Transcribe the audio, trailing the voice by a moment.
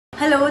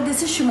Hello,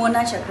 this is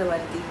Sumona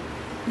Chakravarti.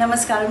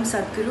 Namaskaram,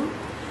 Sadhguru.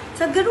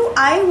 Sadhguru,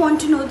 I want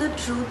to know the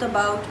truth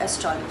about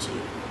astrology.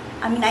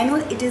 I mean, I know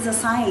it is a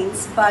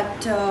science,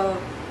 but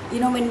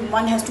when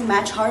one has to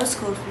match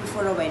horoscopes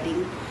before a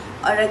wedding,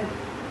 or a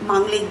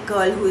Manglik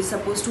girl who is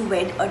supposed to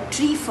wed a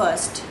tree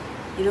first,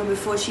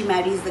 before she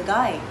marries the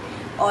guy,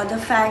 or the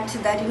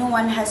fact that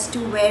one has to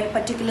wear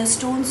particular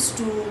stones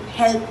to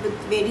help with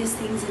various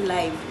things in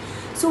life.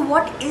 So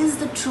what is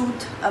the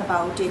truth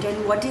about it,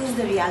 and what is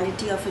the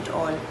reality of it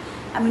all?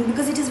 I mean,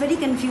 because it is very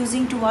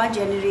confusing to our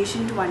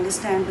generation to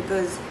understand,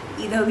 because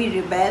either we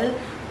rebel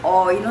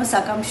or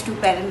succumb to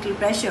parental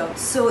pressure.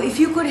 So if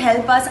you could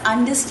help us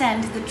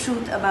understand the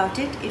truth about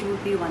it, it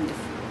would be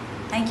wonderful.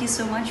 Thank you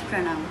so much.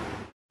 Pranam.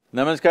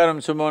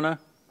 Namaskaram, Sumona.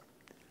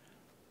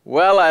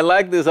 Well, I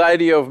like this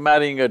idea of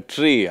marrying a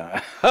tree.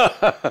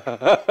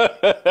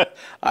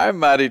 I'm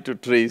married to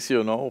trees,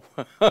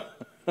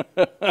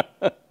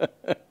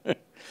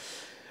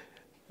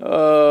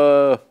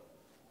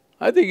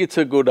 I think it's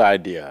a good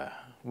idea.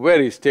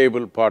 Very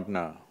stable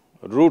partner,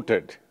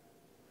 rooted.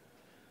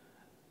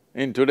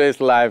 In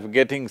today's life,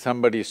 getting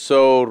somebody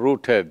so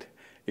rooted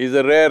is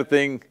a rare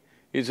thing.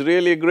 It's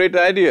really a great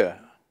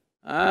idea.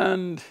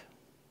 And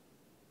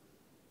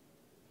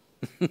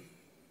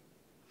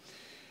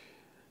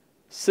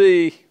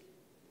see,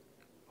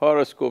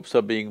 horoscopes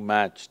are being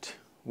matched.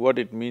 What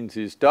it means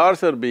is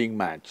stars are being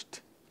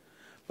matched.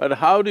 But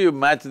how do you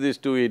match these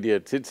two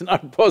idiots? It's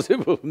not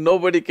possible.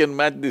 Nobody can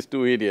match these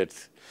two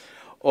idiots.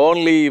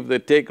 Only if they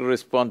take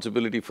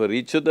responsibility for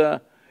each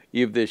other,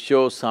 if they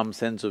show some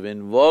sense of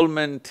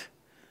involvement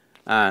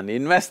and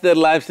invest their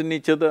lives in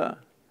each other,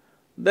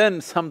 then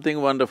something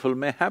wonderful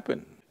may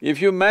happen.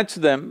 If you match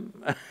them,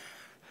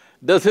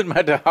 doesn't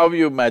matter how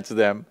you match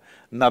them,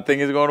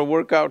 nothing is going to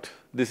work out.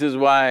 This is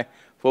why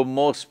for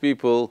most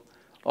people,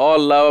 all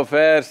love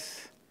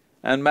affairs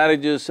and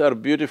marriages are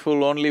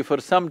beautiful only for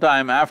some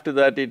time. After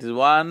that, it is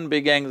one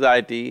big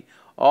anxiety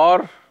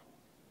or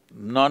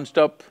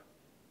non-stop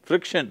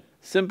friction,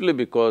 simply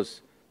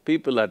because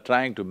people are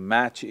trying to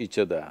match each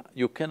other.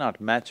 You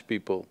cannot match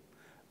people.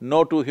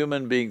 No two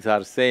human beings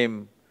are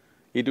same.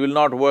 It will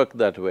not work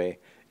that way.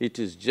 It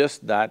is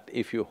just that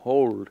if you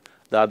hold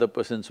the other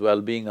person's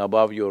well-being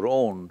above your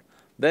own,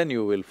 then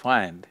you will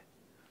find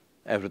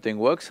everything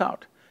works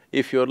out.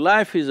 If your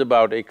life is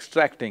about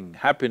extracting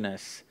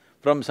happiness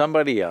from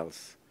somebody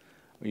else,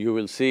 you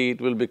will see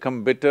it will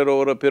become bitter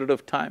over a period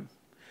of time.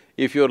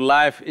 If your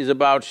life is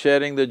about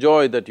sharing the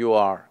joy that you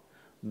are,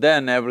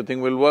 then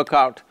everything will work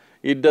out.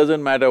 It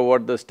doesn't matter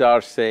what the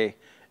stars say.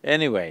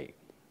 Anyway,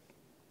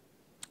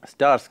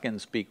 stars can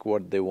speak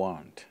what they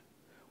want.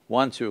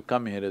 Once you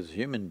come here as a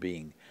human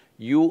being,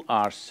 you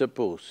are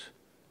supposed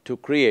to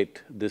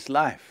create this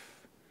life.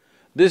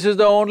 This is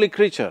the only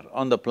creature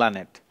on the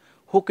planet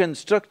who can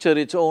structure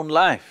its own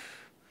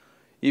life.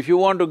 If you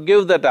want to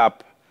give that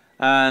up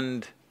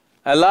and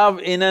allow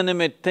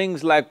inanimate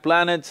things like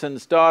planets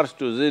and stars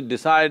to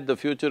decide the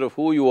future of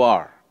who you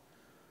are,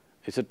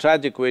 it's a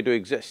tragic way to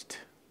exist.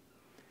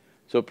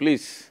 So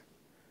please,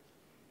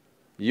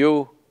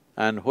 you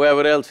and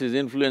whoever else is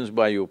influenced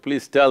by you,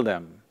 please tell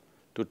them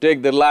to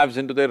take their lives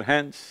into their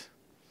hands.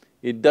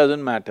 It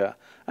doesn't matter.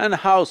 And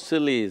how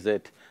silly is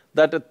it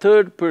that a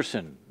third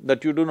person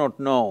that you do not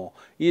know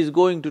is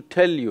going to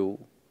tell you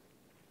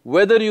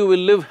whether you will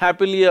live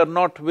happily or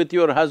not with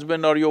your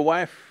husband or your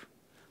wife?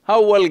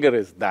 How vulgar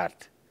is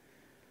that?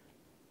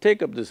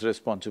 Take up this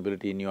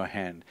responsibility in your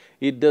hand.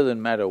 It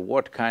doesn't matter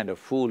what kind of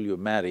fool you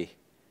marry.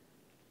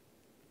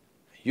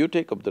 You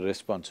take up the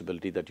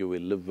responsibility that you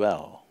will live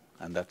well,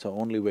 and that's the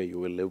only way you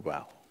will live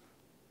well.